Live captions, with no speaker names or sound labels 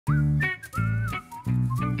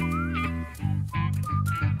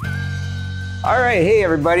All right, hey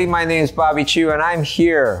everybody, my name is Bobby Chiu and I'm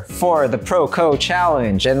here for the Proko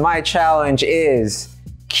challenge. And my challenge is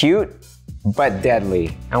cute but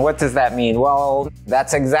deadly. And what does that mean? Well,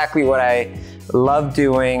 that's exactly what I love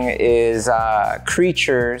doing, is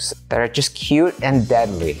creatures that are just cute and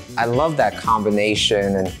deadly. I love that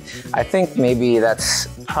combination, and I think maybe that's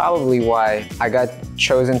probably why I got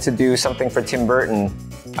chosen to do something for Tim Burton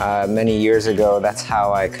many years ago. That's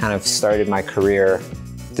how I kind of started my career,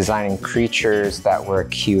 designing creatures that were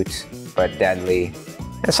cute but deadly.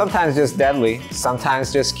 And sometimes just deadly,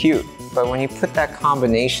 sometimes just cute. But when you put that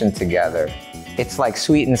combination together, it's like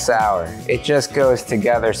sweet and sour. It just goes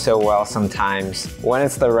together so well sometimes when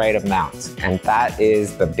it's the right amount. And that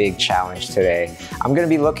is the big challenge today. I'm gonna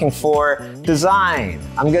be looking for design.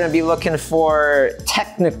 I'm gonna be looking for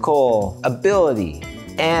technical ability.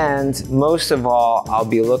 And most of all, I'll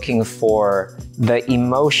be looking for the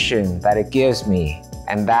emotion that it gives me.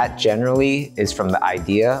 And that generally is from the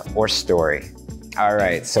idea or story. All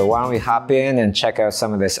right, so why don't we hop in and check out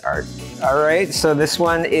some of this art. All right, so this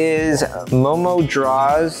one is Momo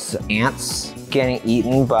draws ants getting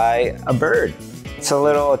eaten by a bird. It's a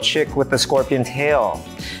little chick with a scorpion tail.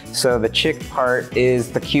 So the chick part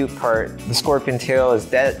is the cute part. The scorpion tail is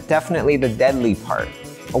definitely the deadly part.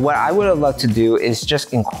 What I would have loved to do is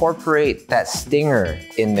just incorporate that stinger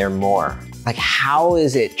in there more. Like, how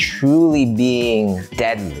is it truly being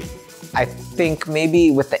deadly? I think maybe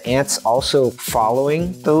with the ants also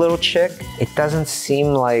following the little chick, it doesn't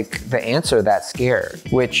seem like the ants are that scared,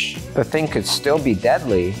 which the thing could still be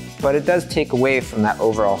deadly, but it does take away from that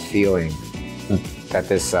overall feeling that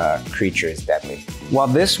this creature is deadly. While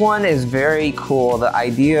this one is very cool, the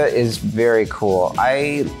idea is very cool.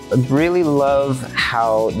 I really love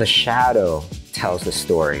how the shadow tells the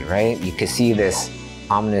story, right? You can see this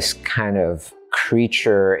ominous kind of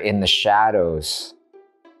creature in the shadows.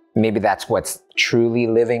 Maybe that's what's truly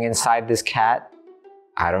living inside this cat.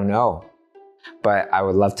 I don't know, but I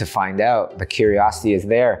would love to find out. The curiosity is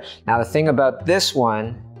there. Now, the thing about this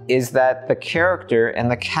one is that the character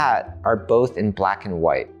and the cat are both in black and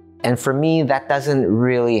white. And for me, that doesn't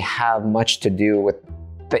really have much to do with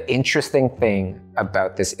the interesting thing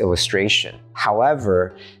about this illustration.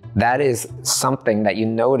 However, that is something that you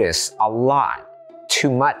notice a lot.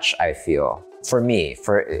 Too much, I feel. For me,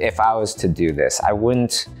 if I was to do this, I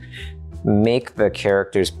wouldn't make the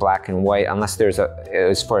characters black and white unless it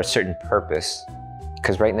was for a certain purpose.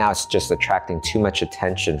 Because right now it's just attracting too much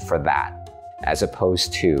attention for that, as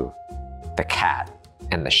opposed to the cat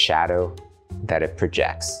and the shadow that it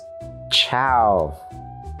projects. Chow.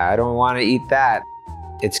 I don't want to eat that.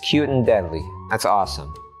 It's cute and deadly. That's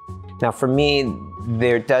awesome. Now for me,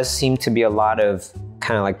 there does seem to be a lot of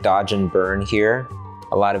kind of like dodge and burn here.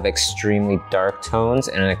 A lot of extremely dark tones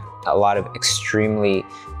and a lot of extremely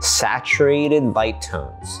saturated light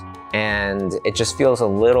tones. And it just feels a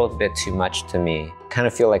little bit too much to me. Kind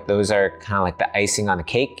of feel like those are kind of like the icing on the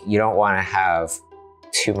cake. You don't want to have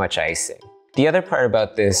too much icing. The other part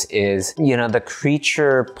about this is, you know, the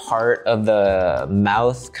creature part of the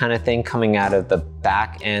mouth kind of thing coming out of the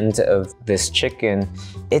back end of this chicken,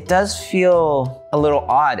 it does feel a little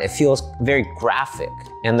odd. It feels very graphic.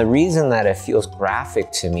 And the reason that it feels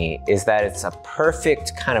graphic to me is that it's a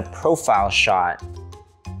perfect kind of profile shot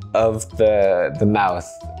of the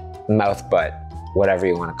mouth butt, whatever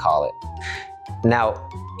you want to call it. Now,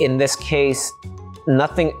 in this case,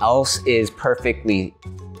 nothing else is perfectly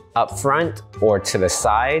up front or to the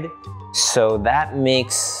side. So that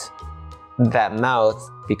makes that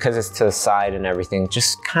mouth, because it's to the side and everything,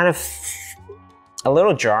 just kind of a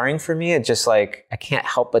little jarring for me. It's just like, I can't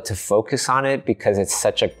help but to focus on it because it's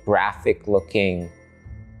such a graphic looking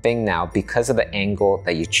thing now because of the angle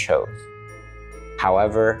that you chose.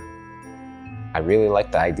 However, I really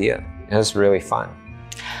like the idea. It was really fun.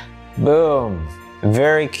 Boom,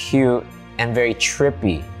 very cute and very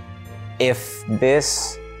trippy. If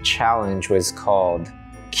this challenge was called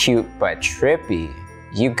Cute But Trippy,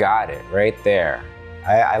 you got it right there.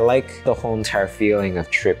 I like the whole entire feeling of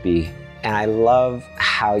trippy, and I love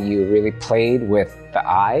how you really played with the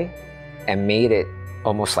eye and made it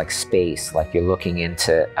almost like space, like you're looking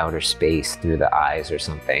into outer space through the eyes or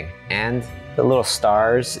something. And the little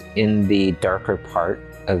stars in the darker part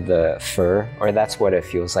of the fur, or that's what it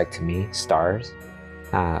feels like to me, stars.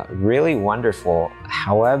 Really wonderful.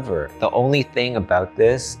 However, the only thing about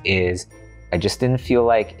this is I just didn't feel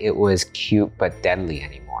like it was cute but deadly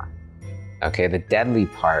anymore. Okay, the deadly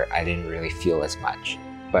part I didn't really feel as much,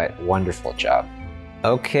 but wonderful job.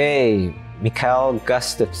 Okay, Mikael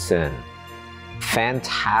Gustafsson.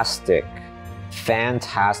 Fantastic,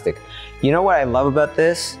 fantastic. You know what I love about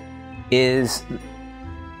this is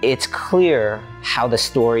it's clear how the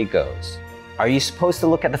story goes. Are you supposed to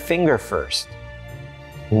look at the finger first?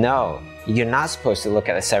 No, you're not supposed to look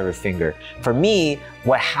at the severed finger. For me,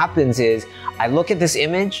 what happens is I look at this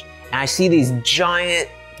image and I see these giant,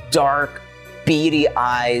 dark, beady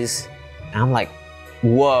eyes, and I'm like,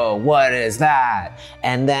 whoa, what is that?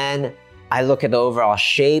 And then I look at the overall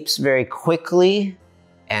shapes very quickly,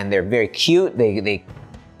 and they're very cute. They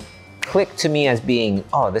click to me as being,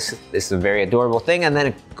 oh, this is a very adorable thing. And then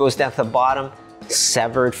it goes down to the bottom,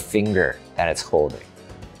 severed finger that it's holding.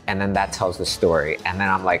 And then that tells the story. And then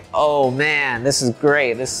I'm like, oh man, this is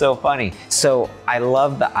great. This is so funny. So I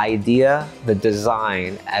love the idea, the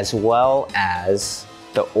design, as well as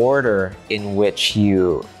the order in which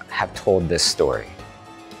you have told this story.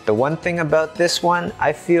 The one thing about this one,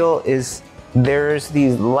 I feel, is there's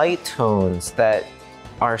these light tones that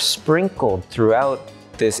are sprinkled throughout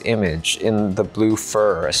this image, in the blue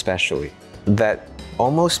fur especially, that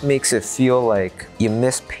almost makes it feel like you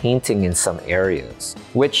missed painting in some areas,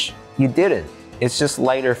 which you didn't. It's just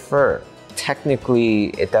lighter fur. Technically,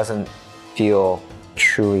 it doesn't feel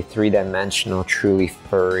truly three-dimensional, truly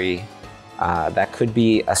furry. That could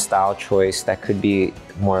be a style choice. That could be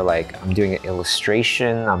more like I'm doing an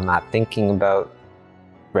illustration. I'm not thinking about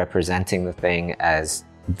representing the thing as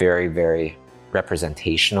very, very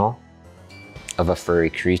representational of a furry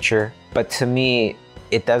creature. But to me,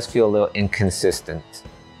 it does feel a little inconsistent.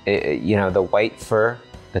 You know, the white fur,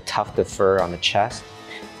 the tuft of fur on the chest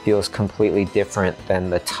feels completely different than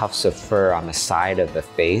the tufts of fur on the side of the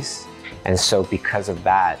face. And so because of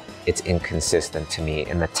that, it's inconsistent to me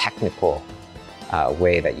in the technical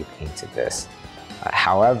way that you painted this.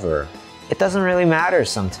 However, it doesn't really matter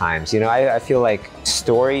sometimes. You know, I feel like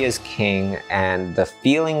story is king, and the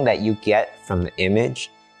feeling that you get from the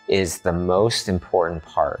image is the most important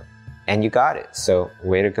part. And you got it, so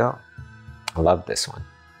way to go. I love this one.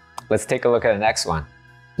 Let's take a look at the next one.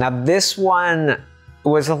 Now this one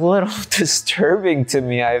was a little disturbing to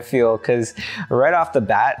me, I feel, because right off the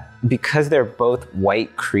bat, because they're both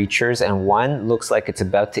white creatures and one looks like it's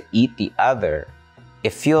about to eat the other,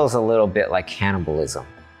 it feels a little bit like cannibalism.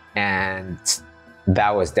 And that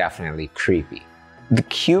was definitely creepy. The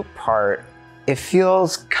cute part, it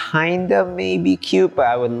feels kind of maybe cute, but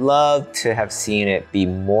I would love to have seen it be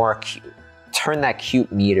more cute. Turn that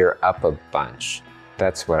cute meter up a bunch.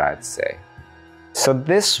 That's what I'd say. So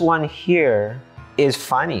this one here is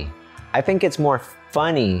funny. I think it's more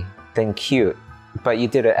funny than cute, but you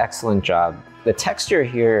did an excellent job. The texture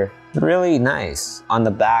here, really nice. On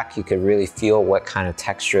the back, you could really feel what kind of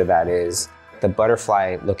texture that is. The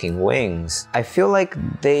butterfly looking wings, I feel like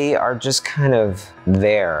they are just kind of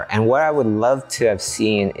there. And what I would love to have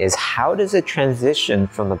seen is how does it transition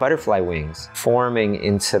from the butterfly wings forming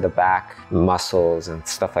into the back muscles and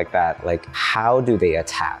stuff like that? Like, how do they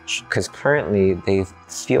attach? Because currently they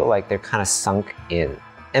feel like they're kind of sunk in.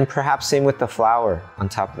 And perhaps same with the flower on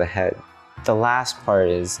top of the head. The last part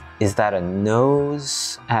is that a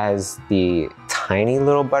nose has the tiny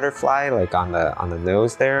little butterfly like on the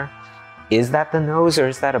nose there? Is that the nose or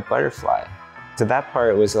is that a butterfly? So that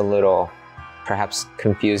part was a little perhaps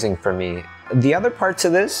confusing for me. The other part to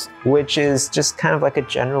this, which is just kind of like a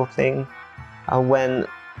general thing, when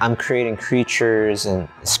I'm creating creatures, and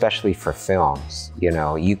especially for films, you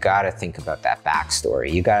know, you gotta think about that backstory.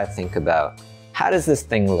 You gotta think about, how does this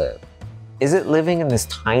thing live? Is it living in this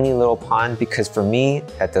tiny little pond? Because for me,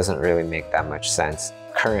 that doesn't really make that much sense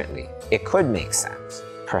currently. It could make sense,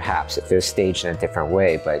 perhaps, if it was staged in a different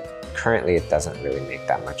way, but currently it doesn't really make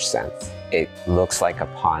that much sense. It looks like a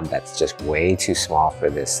pond that's just way too small for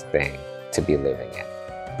this thing to be living in.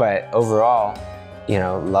 But overall, you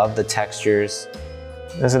know, love the textures.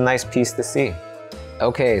 It was a nice piece to see.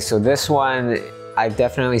 Okay, so this one, I've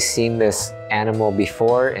definitely seen this animal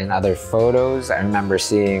before in other photos. I remember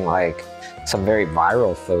seeing like some very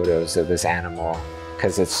viral photos of this animal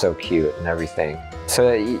because it's so cute and everything.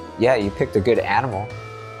 So yeah, you picked a good animal.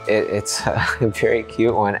 It's a very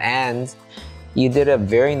cute one, and you did a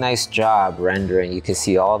very nice job rendering. You can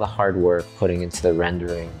see all the hard work putting into the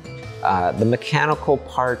rendering. The mechanical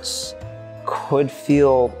parts could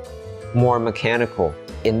feel more mechanical.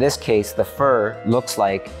 In this case, the fur looks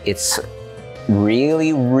like it's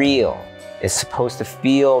really real. It's supposed to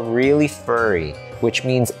feel really furry, which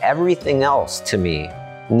means everything else to me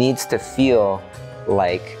needs to feel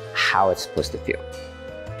like how it's supposed to feel.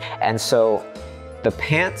 And so the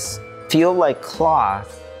pants feel like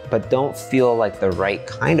cloth, but don't feel like the right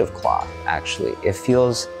kind of cloth, actually. It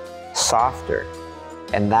feels softer.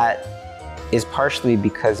 And that is partially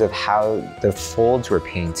because of how the folds were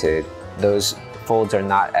painted. Those folds are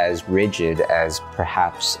not as rigid as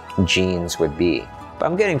perhaps jeans would be. But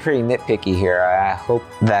I'm getting pretty nitpicky here. I hope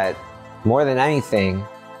that more than anything,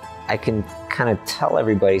 I can kind of tell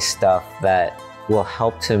everybody stuff that will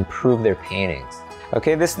help to improve their paintings.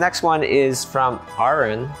 Okay, this next one is from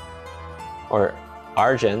Arjun, or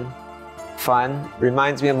Arjun. Fun,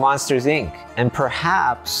 reminds me of Monsters, Inc. And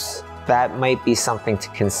perhaps that might be something to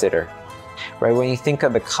consider. Right, when you think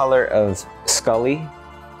of the color of Scully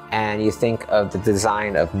and you think of the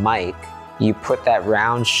design of Mike, you put that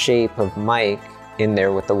round shape of Mike in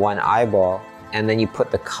there with the one eyeball, and then you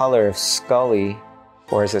put the color of Scully,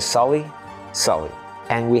 or is it Sully? Sully.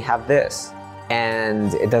 And we have this.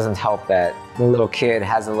 And it doesn't help that the little kid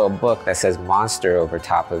has a little book that says Monster over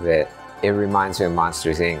top of it. It reminds me of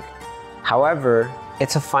Monsters, Inc. However,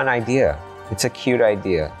 it's a fun idea. It's a cute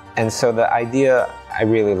idea. And so the idea, I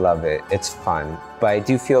really love it. It's fun. But I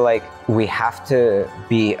do feel like we have to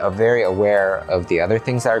be very aware of the other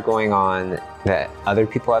things that are going on that other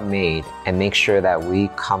people have made, and make sure that we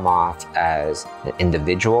come off as an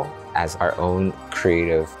individual, as our own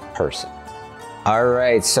creative person. All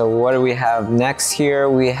right, so what do we have next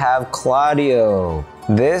here? We have Claudio.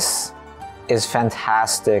 This is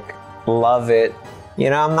fantastic. Love it.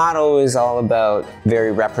 You know, I'm not always all about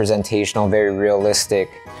very representational, very realistic.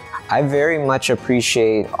 I very much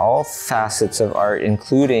appreciate all facets of art,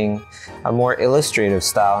 including a more illustrative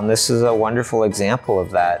style, and this is a wonderful example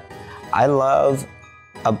of that. I love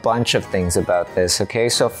a bunch of things about this, okay?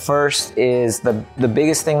 So first is the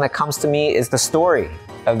biggest thing that comes to me is the story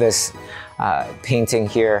of this painting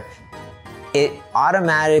here. It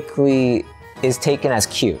automatically is taken as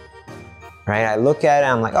cute, right? I look at it,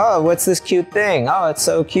 I'm like, oh, what's this cute thing? Oh, it's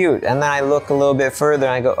so cute. And then I look a little bit further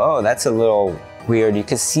and I go, oh, that's a little weird. You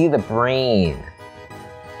can see the brain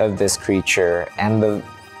of this creature and the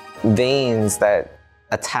veins that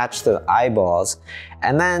attach to the eyeballs.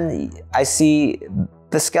 And then I see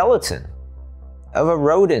the skeleton of a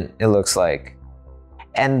rodent, it looks like.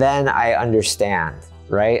 And then I understand,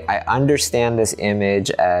 right? I understand this image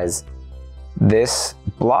as this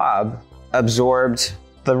blob absorbed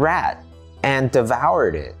the rat and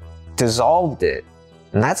devoured it, dissolved it.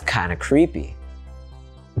 And that's kind of creepy.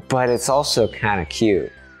 But it's also kind of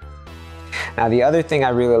cute. Now, the other thing I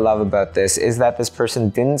really love about this is that this person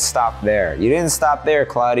didn't stop there. You didn't stop there,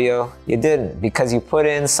 Claudio. You didn't, because you put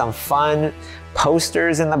in some fun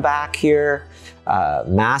posters in the back here,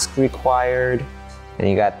 mask required, and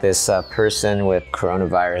you got this person with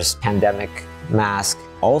coronavirus pandemic mask.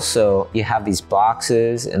 Also, you have these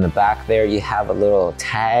boxes in the back there. You have a little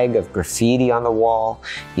tag of graffiti on the wall.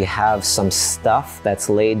 You have some stuff that's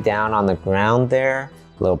laid down on the ground there.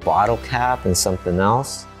 Little bottle cap and something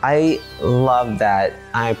else. I love that.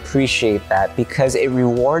 I appreciate that because it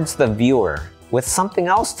rewards the viewer with something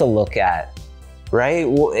else to look at, right?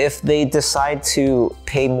 Well, if they decide to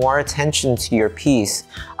pay more attention to your piece,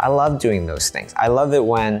 I love doing those things. I love it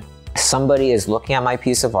when somebody is looking at my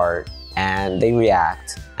piece of art and they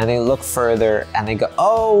react and they look further and they go,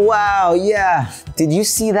 oh wow, yeah, did you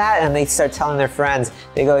see that? And they start telling their friends,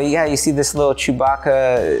 they go, yeah, you see this little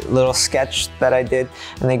Chewbacca little sketch that I did?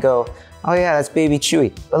 And they go, oh yeah, that's baby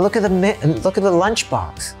Chewie. But look at the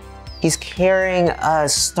lunchbox. He's carrying a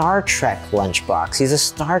Star Trek lunchbox. He's a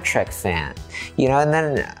Star Trek fan, you know, and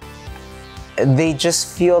then they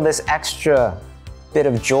just feel this extra bit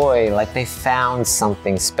of joy, like they found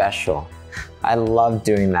something special. I love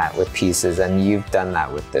doing that with pieces, and you've done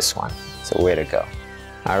that with this one. So way to go.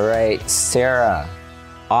 All right, Sarah,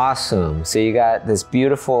 awesome. So you got this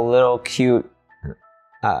beautiful little cute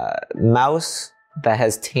mouse that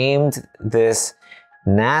has tamed this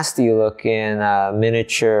nasty looking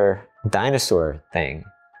miniature dinosaur thing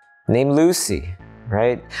named Lucy,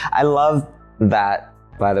 right? I love that,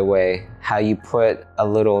 by the way, how you put a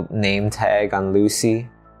little name tag on Lucy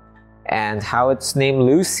and how it's named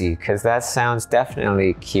Lucy, because that sounds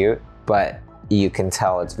definitely cute, but you can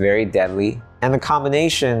tell it's very deadly. And the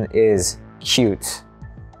combination is cute,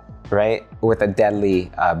 right? With a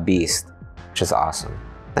deadly beast, which is awesome.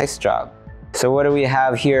 Nice job. So what do we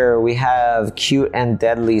have here? We have Cute and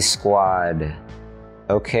Deadly Squad.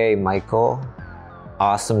 Okay, Michael,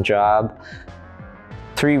 awesome job.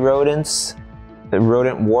 3 rodents, the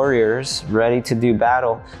rodent warriors ready to do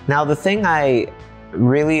battle. Now, the thing I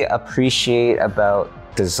really appreciate about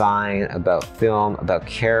design, about film, about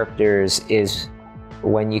characters is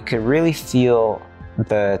when you can really feel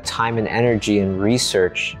the time and energy and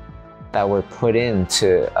research that were put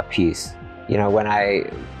into a piece. You know, when I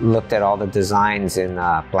looked at all the designs in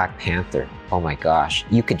Black Panther, oh my gosh,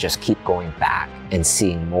 you could just keep going back and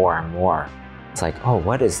seeing more and more. It's like, oh,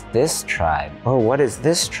 what is this tribe? Oh, what is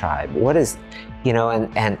this tribe? What is, You know,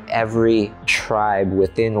 and every tribe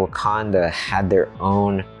within Wakanda had their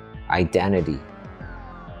own identity.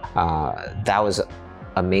 That was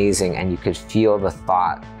amazing, and you could feel the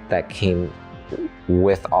thought that came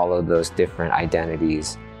with all of those different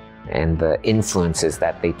identities and the influences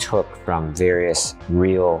that they took from various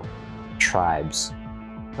real tribes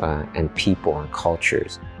and people and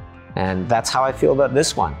cultures. And that's how I feel about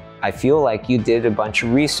this one. I feel like you did a bunch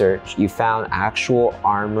of research, you found actual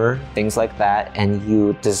armor, things like that, and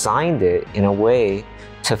you designed it in a way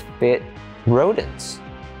to fit rodents.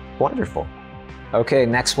 Wonderful. Okay,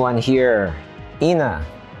 next one here. Ina.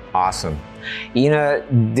 Awesome. Ina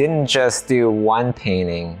didn't just do one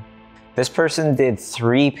painting. This person did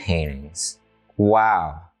 3 paintings.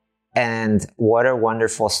 Wow. And what a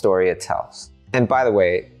wonderful story it tells. And by the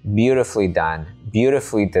way, beautifully done,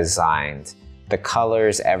 beautifully designed. The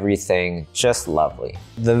colors, everything, just lovely.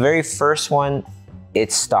 The very first one,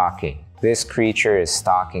 it's stalking. This creature is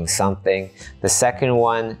stalking something. The second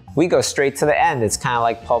one, we go straight to the end. It's kind of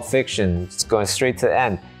like Pulp Fiction. It's going straight to the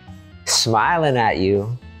end. Smiling at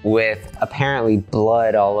you with apparently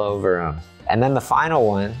blood all over him. And then the final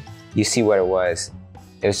one, you see what it was.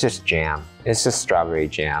 It was just jam. It's just strawberry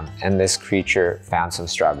jam. And this creature found some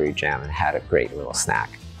strawberry jam and had a great little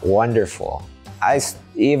snack. Wonderful.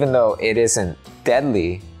 Even though it isn't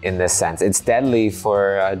deadly in this sense, it's deadly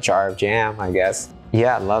for a jar of jam, I guess.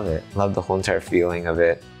 Yeah, love it. Love the whole entire feeling of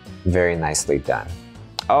it. Very nicely done.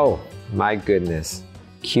 Oh my goodness.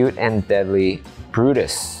 Cute and deadly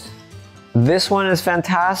Brutus. This one is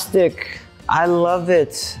fantastic. I love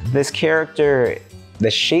it. This character, the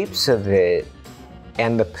shapes of it,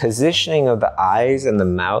 and the positioning of the eyes and the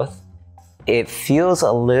mouth, it feels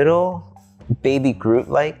a little Baby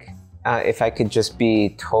Groot-like. If I could just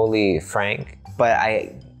be totally frank, but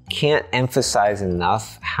I can't emphasize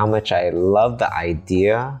enough how much I love the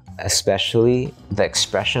idea, especially the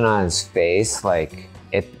expression on his face. Like,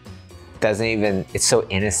 it doesn't even, it's so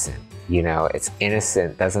innocent, you know, it's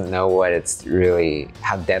innocent, doesn't know what it's really,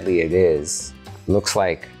 how deadly it is. Looks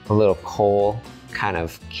like a little coal kind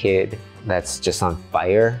of kid that's just on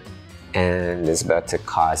fire and is about to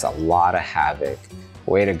cause a lot of havoc.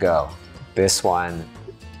 Way to go. This one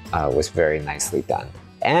was very nicely done.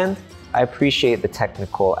 And I appreciate the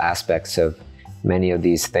technical aspects of many of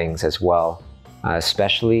these things as well,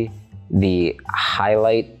 especially the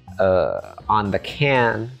highlight on the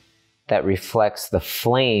can that reflects the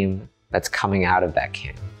flame that's coming out of that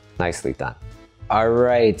can. Nicely done. All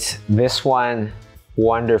right, this one,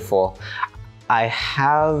 wonderful. I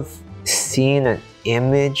have seen an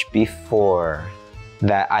image before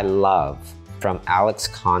that I love from Alex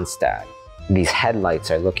Konstad. These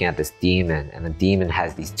headlights are looking at this demon, and the demon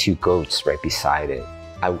has these 2 goats right beside it.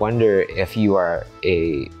 I wonder if you are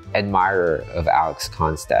an admirer of Alex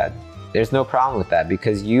Konstad. There's no problem with that,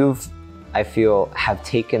 because you've, I feel, have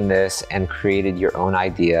taken this and created your own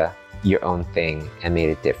idea, your own thing, and made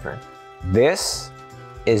it different. This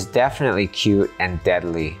is definitely cute and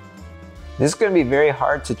deadly. This is going to be very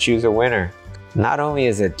hard to choose a winner. Not only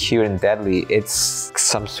is it cute and deadly, it's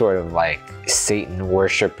some sort of like Satan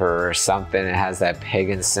worshiper or something. It has that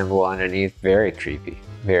pagan symbol underneath. Very creepy,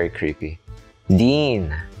 very creepy.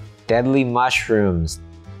 Dean, deadly mushrooms.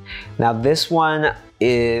 Now this one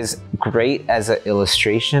is great as an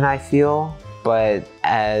illustration, I feel, but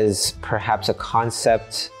as perhaps a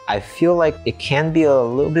concept, I feel like it can be a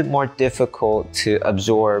little bit more difficult to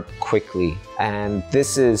absorb quickly. And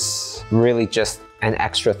this is really just an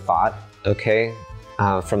extra thought. Okay,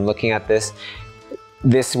 from looking at this.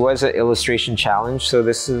 This was an illustration challenge, so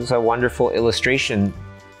this is a wonderful illustration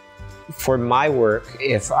for my work.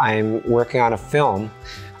 If I'm working on a film,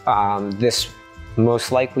 this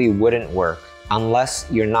most likely wouldn't work unless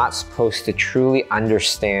you're not supposed to truly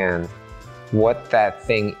understand what that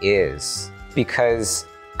thing is, because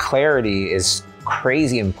clarity is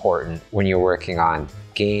crazy important when you're working on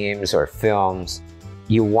games or films.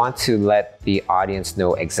 You want to let the audience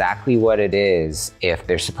know exactly what it is if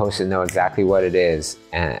they're supposed to know exactly what it is,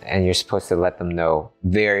 and you're supposed to let them know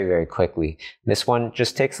very, very quickly. This one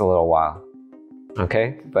just takes a little while,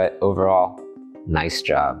 okay? But overall, nice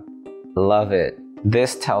job. Love it.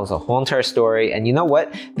 This tells a whole entire story, and you know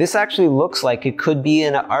what? This actually looks like it could be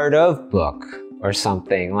in an art of book or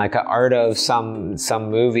something, like an art of some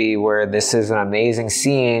movie where this is an amazing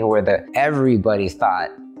scene where everybody thought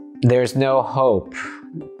there's no hope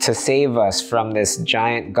to save us from this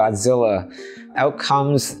giant Godzilla. Out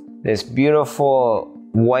comes this beautiful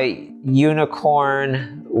white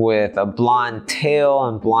unicorn with a blonde tail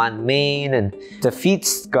and blonde mane and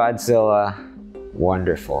defeats Godzilla.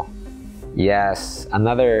 Wonderful. Yes,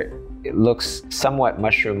 another, it looks somewhat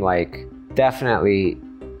mushroom-like definitely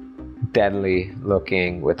deadly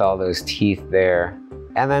looking with all those teeth there.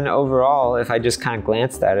 And then overall, if I just kind of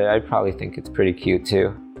glanced at it, I'd probably think it's pretty cute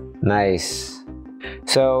too. Nice.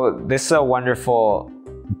 So this is a wonderful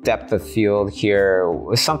depth of field here.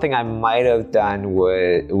 Something I might have done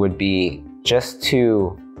would be just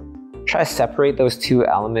to try to separate those two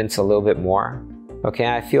elements a little bit more. Okay,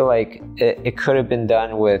 I feel like it could have been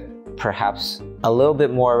done with perhaps a little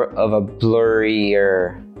bit more of a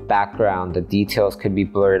blurrier background. The details could be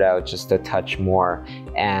blurred out just a touch more,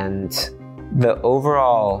 and the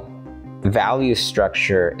overall value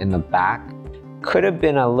structure in the back could have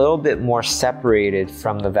been a little bit more separated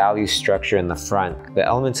from the value structure in the front. The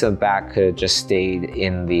elements in the back could have just stayed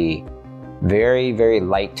in the very, very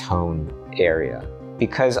light tone area,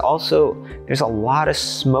 because also there's a lot of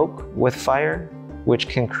smoke with fire, which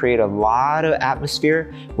can create a lot of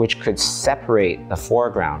atmosphere, which could separate the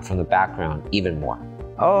foreground from the background even more.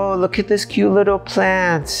 Oh, look at this cute little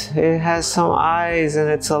plant. It has some eyes and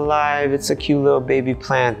it's alive. It's a cute little baby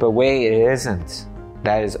plant, but wait, it isn't.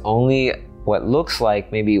 That is only what looks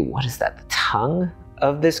like maybe, what is that, the tongue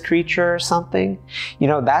of this creature or something? You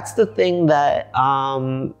know, that's the thing that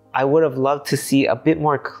I would have loved to see a bit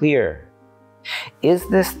more clear. Is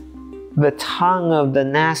this the tongue of the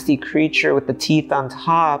nasty creature with the teeth on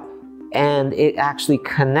top, and it actually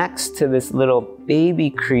connects to this little baby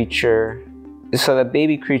creature? So the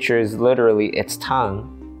baby creature is literally its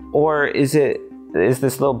tongue? Or is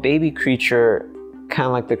this little baby creature kind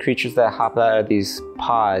of like the creatures that hop out of these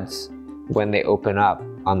pods when they open up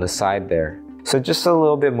on the side there? So just a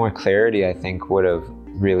little bit more clarity, I think, would have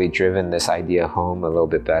really driven this idea home a little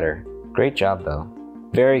bit better. Great job though.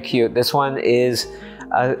 Very cute. This one is,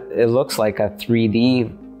 it looks like a 3D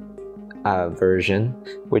version,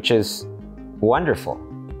 which is wonderful.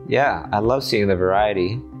 Yeah, I love seeing the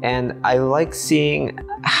variety. And I like seeing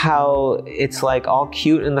how it's like all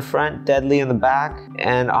cute in the front, deadly in the back.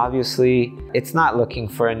 And obviously it's not looking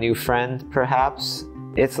for a new friend, perhaps.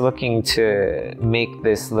 It's looking to make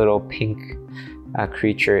this little pink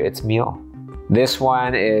creature its meal. This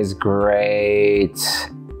one is great.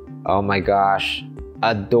 Oh my gosh.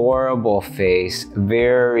 Adorable face,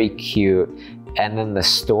 very cute. And then the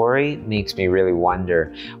story makes me really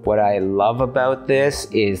wonder. What I love about this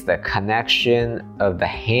is the connection of the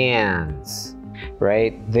hands,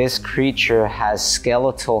 right? This creature has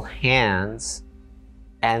skeletal hands,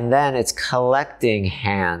 and then it's collecting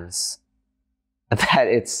hands that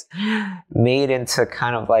it's made into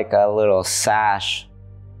kind of like a little sash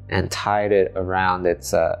and tied it around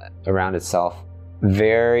itself.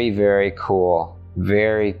 Very, very cool.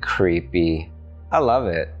 Very creepy. I love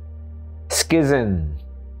it. Schism.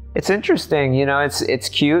 It's interesting, you know, it's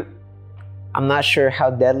cute. I'm not sure how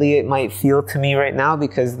deadly it might feel to me right now,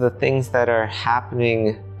 because the things that are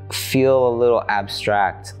happening feel a little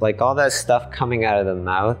abstract. Like all that stuff coming out of the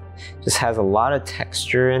mouth just has a lot of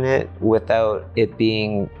texture in it without it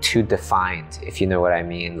being too defined, if you know what I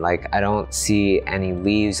mean. Like I don't see any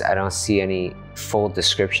leaves, I don't see any full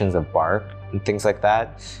descriptions of bark and things like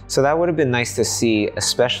that. So that would have been nice to see,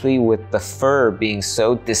 especially with the fur being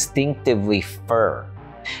so distinctively fur,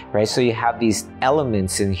 right? So you have these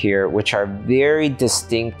elements in here which are very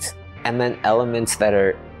distinct, and then elements that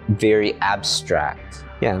are very abstract.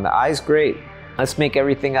 Yeah, and the eye's great. Let's make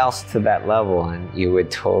everything else to that level and you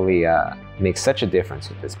would totally make such a difference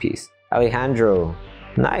with this piece. Alejandro,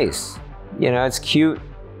 nice. You know, it's cute.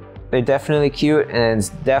 They're definitely cute, and it's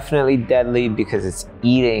definitely deadly because it's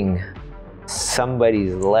eating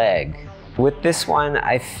somebody's leg. With this one,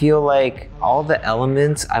 I feel like all the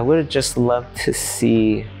elements, I would have just loved to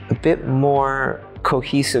see a bit more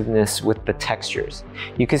cohesiveness with the textures.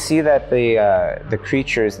 You can see that the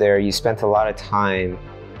creatures there, you spent a lot of time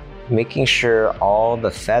making sure all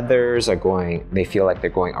the feathers are going, they feel like they're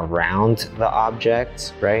going around the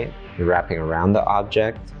object, right? You're wrapping around the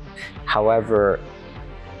object. However,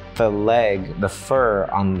 the leg, the fur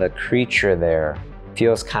on the creature there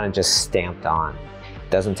feels kind of just stamped on. It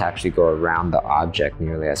doesn't actually go around the object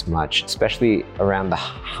nearly as much, especially around the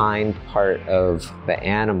hind part of the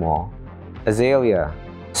animal. Azalea.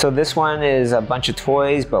 So this one is a bunch of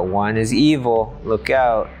toys, but one is evil. Look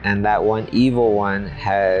out. And that one evil one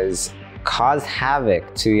has caused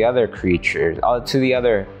havoc to the other creatures, to the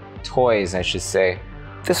other toys, I should say.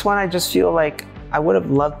 This one, I just feel like I would have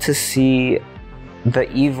loved to see the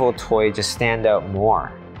evil toy just stand out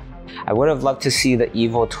more. I would have loved to see the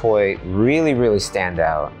evil toy really, really stand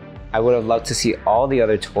out. I would have loved to see all the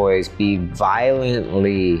other toys be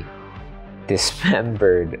violently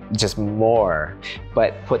dismembered, just more,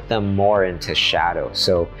 but put them more into shadow.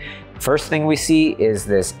 So First thing we see is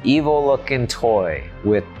this evil looking toy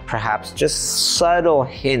with perhaps just subtle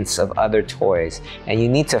hints of other toys, and you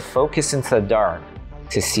need to focus into the dark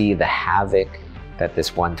to see the havoc that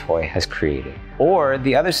this one toy has created. Or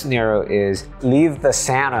the other scenario is leave the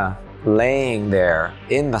Santa laying there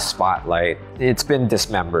in the spotlight. It's been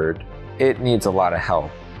dismembered. It needs a lot of help.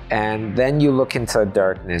 And then you look into the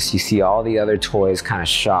darkness, you see all the other toys kind of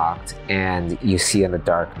shocked, and you see in the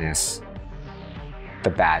darkness the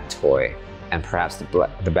bad toy. And perhaps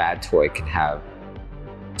the bad toy can have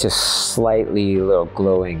just slightly little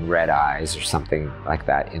glowing red eyes or something like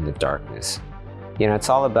that in the darkness. You know, it's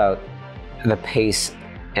all about the pace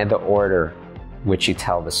and the order which you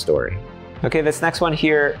tell the story. Okay, this next one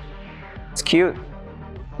here, it's cute.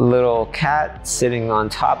 Little cat sitting on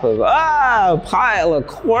top of a pile of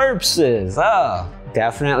corpses. Oh,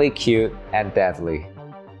 definitely cute and deadly.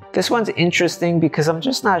 This one's interesting because I'm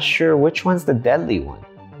just not sure which one's the deadly one.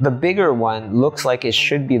 The bigger one looks like it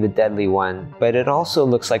should be the deadly one, but it also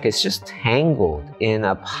looks like it's just tangled in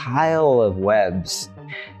a pile of webs,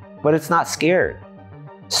 but it's not scared.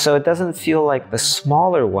 So it doesn't feel like the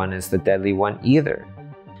smaller one is the deadly one either,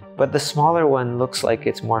 but the smaller one looks like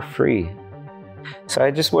it's more free. So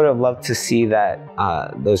I just would have loved to see that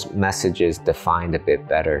those messages defined a bit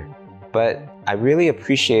better. But I really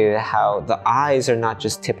appreciated how the eyes are not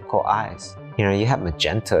just typical eyes. You know, you have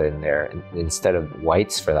magenta in there. Instead of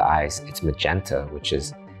whites for the eyes, it's magenta, which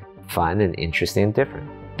is fun and interesting and different.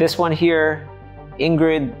 This one here,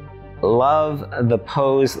 Ingrid, love the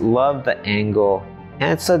pose, love the angle,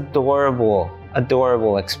 and it's adorable,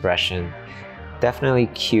 adorable expression. Definitely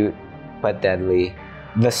cute, but deadly.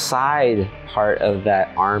 The side part of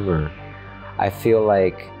that armor, I feel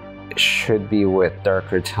like should be with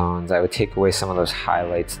darker tones. I would take away some of those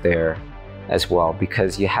highlights there as well,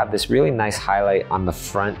 because you have this really nice highlight on the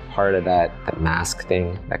front part of that mask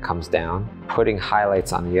thing that comes down. Putting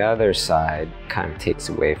highlights on the other side kind of takes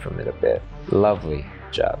away from it a bit. Lovely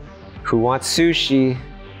job. Who wants sushi?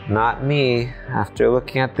 Not me, after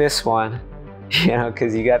looking at this one. You know,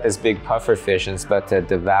 because you got this big puffer fish and it's about to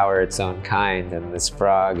devour its own kind, and this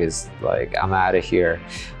frog is like, I'm out of here.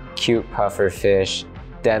 Cute puffer fish,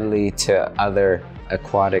 deadly to other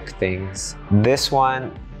aquatic things. This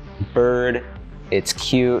one, bird, it's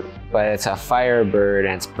cute, but it's a fire bird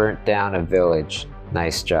and it's burnt down a village.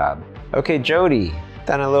 Nice job. Okay, Jody,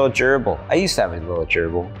 done a little gerbil. I used to have a little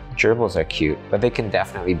gerbil. Gerbils are cute, but they can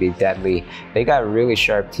definitely be deadly. They got really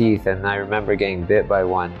sharp teeth, and I remember getting bit by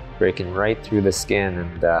one, breaking right through the skin,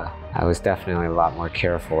 and I was definitely a lot more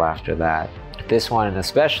careful after that. This one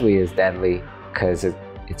especially is deadly because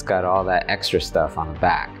it's got all that extra stuff on the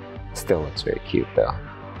back. Still looks very cute though.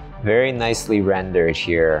 Very nicely rendered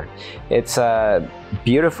here. It's a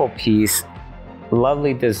beautiful piece,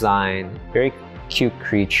 lovely design, very cute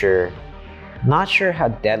creature. Not sure how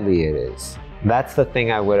deadly it is. That's the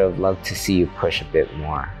thing I would have loved to see you push a bit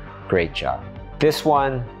more. Great job. This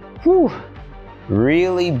one, whew,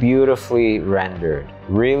 really beautifully rendered.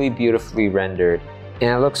 Really beautifully rendered.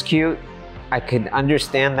 And it looks cute. I could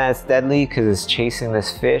understand that it's deadly because it's chasing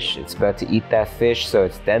this fish. It's about to eat that fish, so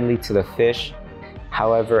it's deadly to the fish.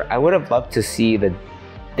 However, I would have loved to see the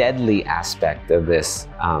deadly aspect of this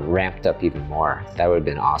ramped up even more. That would have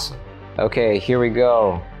been awesome. Okay, here we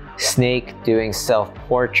go. Snake doing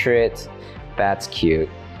self-portrait. That's cute,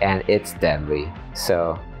 and it's deadly,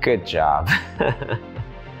 so good job.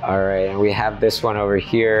 All right, and we have this one over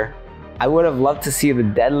here. I would have loved to see the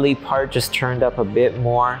deadly part just turned up a bit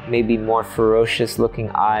more, maybe more ferocious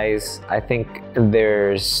looking eyes. I think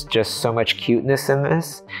there's just so much cuteness in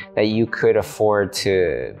this that you could afford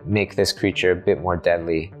to make this creature a bit more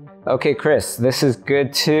deadly. Okay, Chris, this is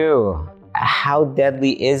good too. How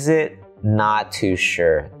deadly is it? Not too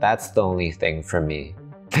sure. That's the only thing for me.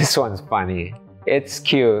 This one's funny. It's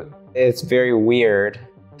cute. It's very weird.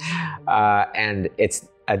 And it's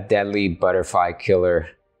a deadly butterfly killer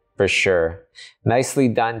for sure. Nicely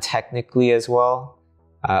done technically as well.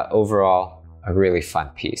 Overall, a really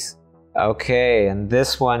fun piece. Okay, and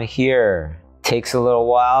this one here takes a little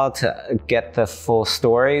while to get the full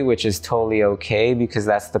story, which is totally okay because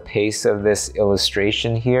that's the pace of this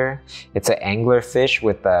illustration here. It's an anglerfish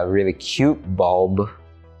with a really cute bulb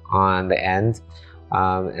on the end.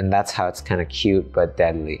 And that's how it's kind of cute but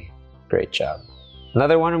deadly. Great job.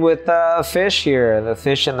 Another one with a fish here, the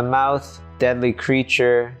fish in the mouth, deadly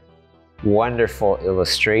creature, wonderful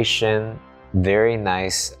illustration, very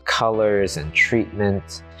nice colors and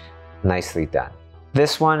treatment, nicely done.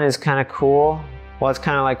 This one is kind of cool. Well, it's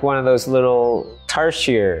kind of like one of those little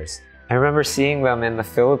tarsiers. I remember seeing them in the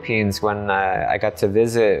Philippines when I got to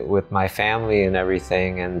visit with my family and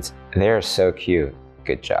everything, and they're so cute.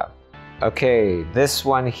 Good job. Okay, this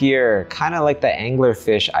one here, kind of like the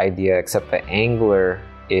anglerfish idea, except the angler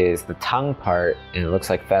is the tongue part and it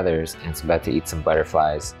looks like feathers and it's about to eat some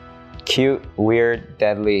butterflies. Cute, weird,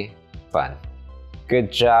 deadly, fun.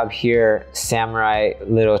 Good job here, samurai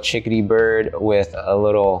little chickadee bird with a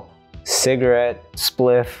little cigarette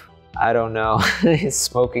spliff. I don't know, it's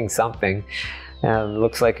smoking something.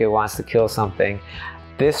 Looks like it wants to kill something.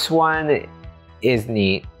 This one is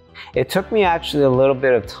neat. It took me actually a little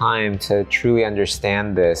bit of time to truly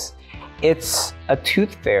understand this. It's a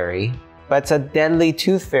tooth fairy, but it's a deadly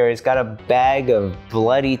tooth fairy. It's got a bag of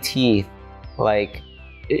bloody teeth. Like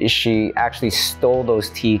she actually stole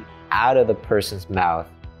those teeth out of the person's mouth.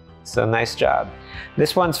 So nice job.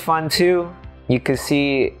 This one's fun too. You can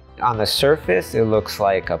see on the surface, it looks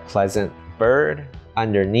like a pleasant bird.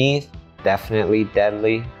 Underneath, definitely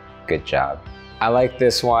deadly. Good job. I like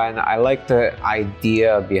this one. I like the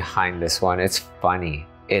idea behind this one. It's funny.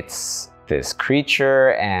 It's this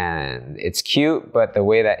creature and it's cute, but the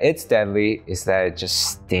way that it's deadly is that it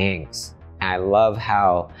just stings. And I love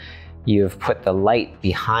how you've put the light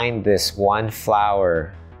behind this one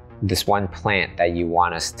flower, this one plant that you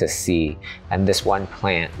want us to see. And this one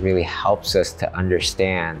plant really helps us to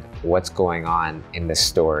understand what's going on in the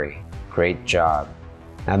story. Great job.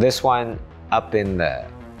 Now this one up in the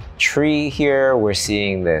tree here, we're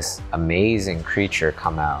seeing this amazing creature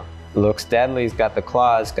come out. Looks deadly, he's got the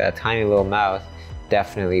claws, got a tiny little mouth.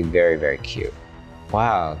 Definitely very, very cute.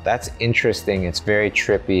 Wow, that's interesting. It's very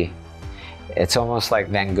trippy. It's almost like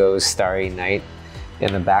Van Gogh's Starry Night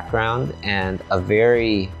in the background and a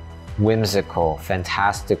very whimsical,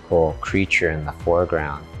 fantastical creature in the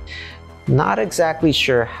foreground. Not exactly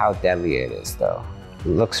sure how deadly it is though. It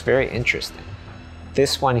looks very interesting.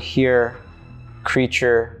 This one here,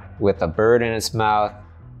 creature with a bird in its mouth,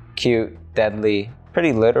 cute, deadly,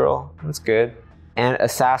 pretty literal, that's good. And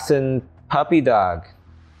assassin puppy dog.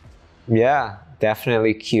 Yeah,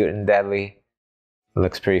 definitely cute and deadly.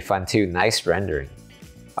 Looks pretty fun too, nice rendering.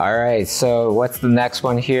 All right, so what's the next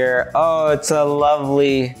one here? Oh, it's a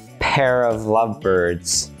lovely pair of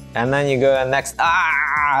lovebirds. And then you go to the next,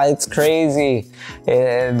 it's crazy.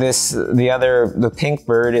 The pink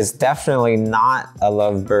bird is definitely not a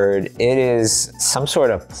lovebird. It is some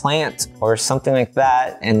sort of plant or something like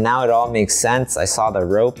that. And now it all makes sense. I saw the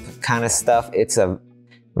rope kind of stuff. It's a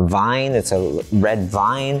vine, it's a red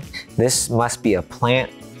vine. This must be a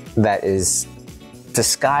plant that is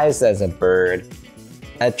disguised as a bird,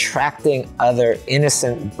 attracting other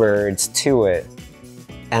innocent birds to it.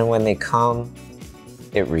 And when they come,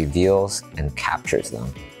 it reveals and captures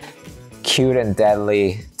them. Cute and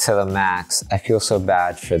deadly to the max. I feel so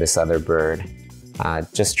bad for this other bird.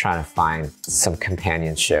 Just trying to find some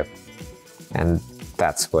companionship, and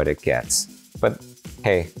that's what it gets. But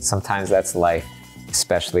hey, sometimes that's life,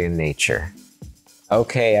 especially in nature.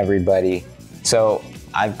 Okay, everybody. So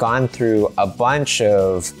I've gone through a bunch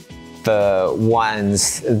of the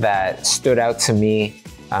ones that stood out to me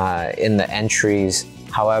in the entries.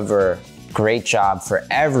 However, great job for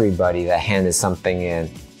everybody that handed something in.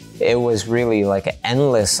 It was really like an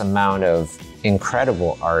endless amount of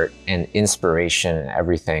incredible art and inspiration and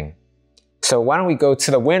everything. So why don't we go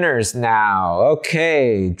to the winners now?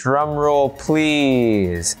 Okay, drum roll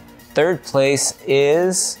please. Third place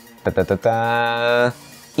is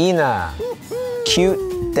Ina.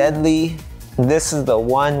 Cute, deadly. This is the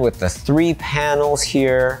one with the 3 panels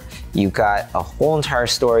here. You got a whole entire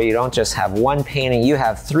story. You don't just have one painting, you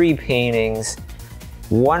have 3 paintings.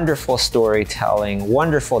 Wonderful storytelling,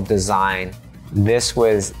 wonderful design. This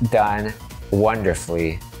was done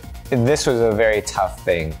wonderfully. This was a very tough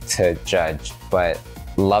thing to judge, but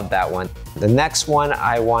love that one. The next one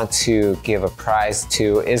I want to give a prize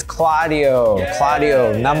to is Claudio. Yay!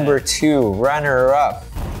 Claudio, number 2, runner up.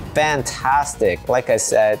 Fantastic. Like I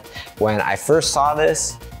said, when I first saw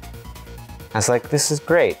this, I was like, this is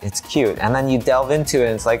great, it's cute. And then you delve into it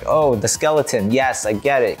and it's like, oh, the skeleton, yes, I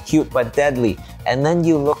get it, cute but deadly. And then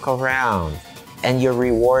you look around and you're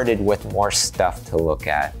rewarded with more stuff to look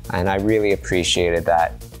at. And I really appreciated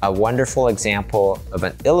that. A wonderful example of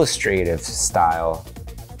an illustrative style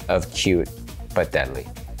of cute but deadly.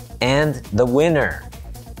 And the winner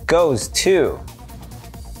goes to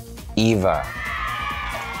Eva.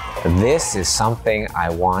 This is something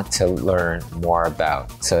I want to learn more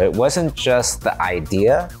about. So it wasn't just the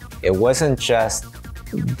idea, it wasn't just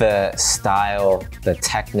the style, the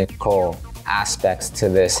technical aspects to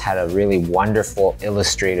this had a really wonderful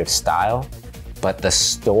illustrative style, but the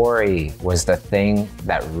story was the thing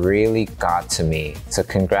that really got to me. So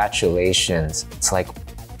congratulations. It's like,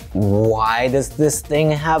 why does this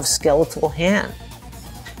thing have skeletal hands?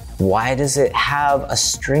 Why does it have a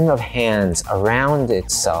string of hands around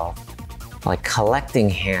itself? Like collecting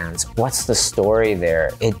hands. What's the story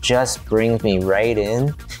there? It just brings me right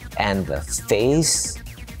in, and the face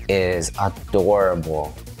is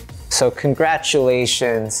adorable. So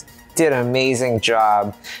congratulations, did an amazing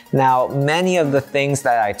job. Now, many of the things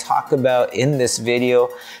that I talk about in this video,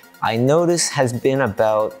 I notice has been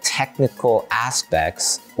about technical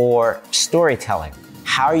aspects or storytelling.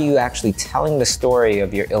 How are you actually telling the story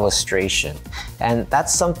of your illustration? And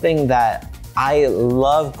that's something that I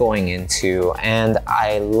love going into, and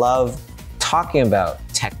I love talking about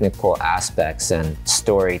technical aspects and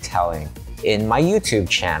storytelling in my YouTube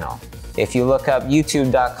channel. If you look up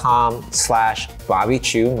youtube.com/Bobby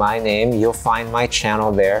Chiu, my name, you'll find my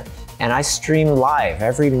channel there. And I stream live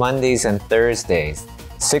every Mondays and Thursdays,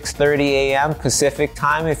 6:30 a.m. Pacific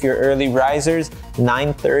time if you're early risers,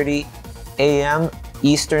 9:30 a.m.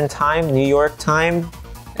 Eastern time, New York time.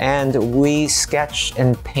 And we sketch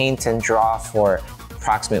and paint and draw for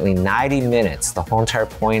approximately 90 minutes. The whole entire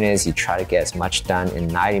point is you try to get as much done in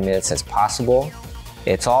 90 minutes as possible.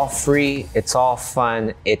 It's all free, it's all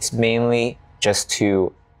fun. It's mainly just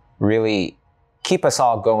to really keep us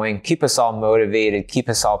all going, keep us all motivated, keep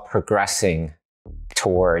us all progressing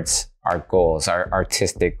towards our goals, our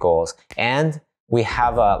artistic goals. And we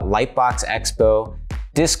have a Lightbox Expo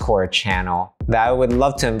Discord channel that I would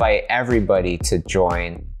love to invite everybody to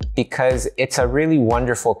join, because it's a really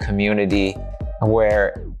wonderful community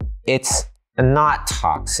where it's not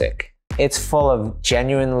toxic. It's full of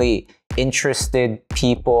genuinely interested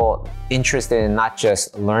people, interested in not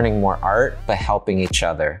just learning more art, but helping each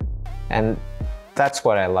other. And that's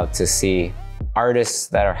what I love to see, artists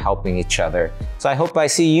that are helping each other. So I hope I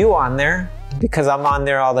see you on there, because I'm on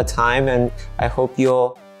there all the time, and I hope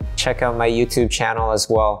you'll check out my YouTube channel as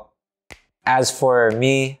well. As for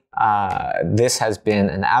me, this has been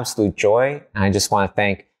an absolute joy, and I just want to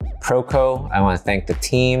thank Proko, I want to thank the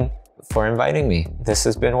team for inviting me. This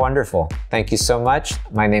has been wonderful. Thank you so much.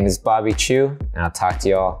 My name is Bobby Chiu, and I'll talk to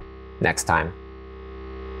you all next time.